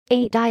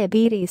8.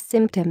 Diabetes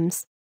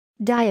symptoms.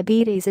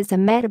 Diabetes is a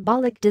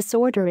metabolic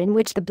disorder in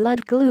which the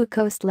blood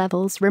glucose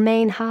levels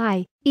remain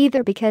high,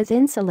 either because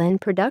insulin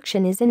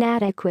production is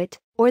inadequate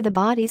or the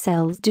body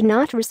cells do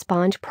not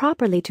respond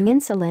properly to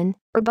insulin,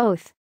 or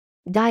both.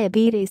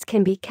 Diabetes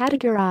can be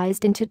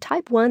categorized into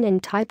type 1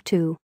 and type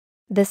 2.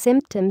 The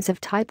symptoms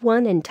of type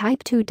 1 and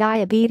type 2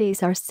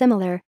 diabetes are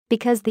similar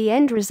because the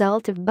end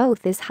result of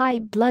both is high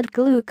blood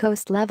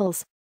glucose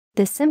levels.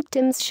 The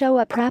symptoms show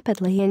up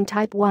rapidly in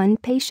type 1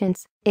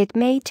 patients. It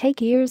may take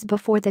years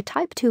before the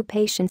type 2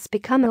 patients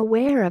become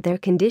aware of their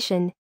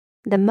condition.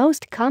 The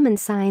most common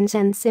signs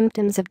and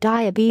symptoms of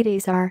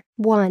diabetes are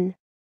 1.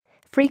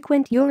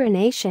 Frequent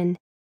urination.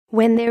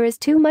 When there is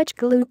too much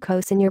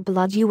glucose in your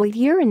blood, you will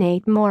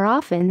urinate more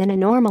often than a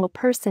normal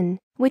person,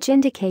 which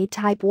indicate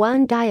type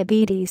 1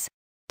 diabetes.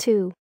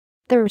 2.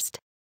 Thirst.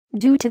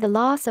 Due to the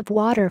loss of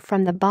water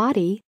from the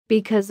body,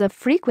 because of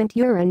frequent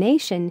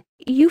urination,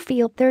 you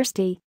feel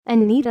thirsty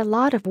and need a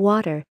lot of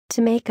water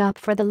to make up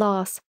for the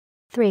loss.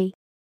 3.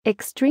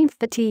 Extreme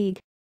fatigue.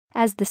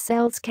 As the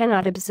cells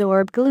cannot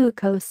absorb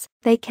glucose,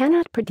 they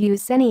cannot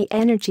produce any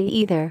energy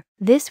either.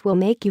 This will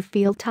make you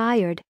feel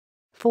tired.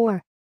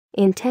 4.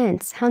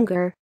 Intense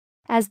hunger.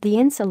 As the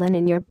insulin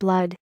in your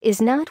blood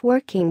is not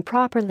working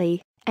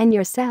properly and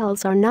your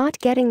cells are not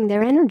getting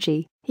their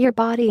energy, your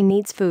body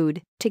needs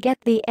food to get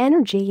the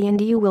energy and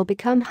you will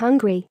become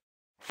hungry.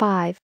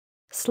 5.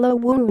 Slow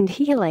wound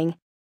healing.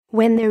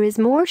 When there is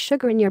more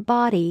sugar in your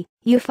body,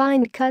 you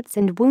find cuts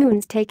and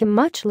wounds take a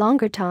much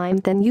longer time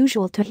than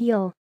usual to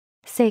heal.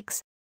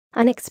 6.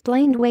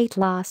 Unexplained weight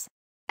loss.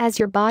 As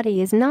your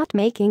body is not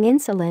making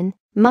insulin,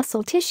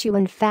 muscle tissue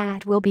and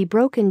fat will be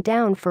broken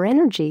down for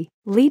energy,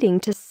 leading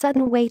to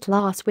sudden weight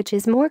loss, which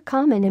is more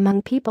common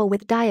among people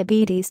with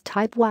diabetes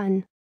type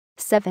 1.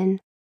 7.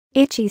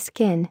 Itchy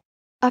skin.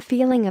 A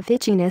feeling of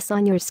itchiness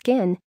on your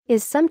skin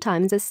is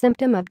sometimes a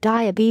symptom of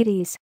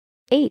diabetes.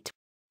 8.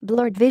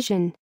 Blurred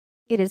vision.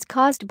 It is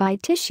caused by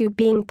tissue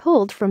being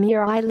pulled from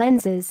your eye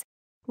lenses,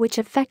 which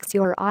affects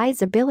your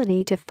eye's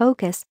ability to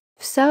focus.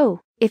 So,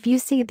 if you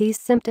see these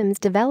symptoms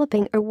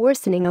developing or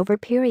worsening over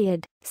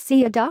period,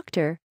 see a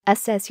doctor,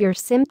 assess your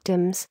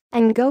symptoms,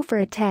 and go for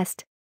a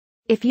test.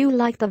 If you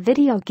like the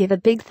video, give a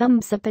big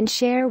thumbs up and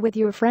share with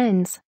your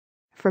friends.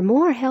 For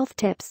more health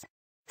tips,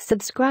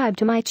 subscribe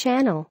to my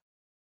channel.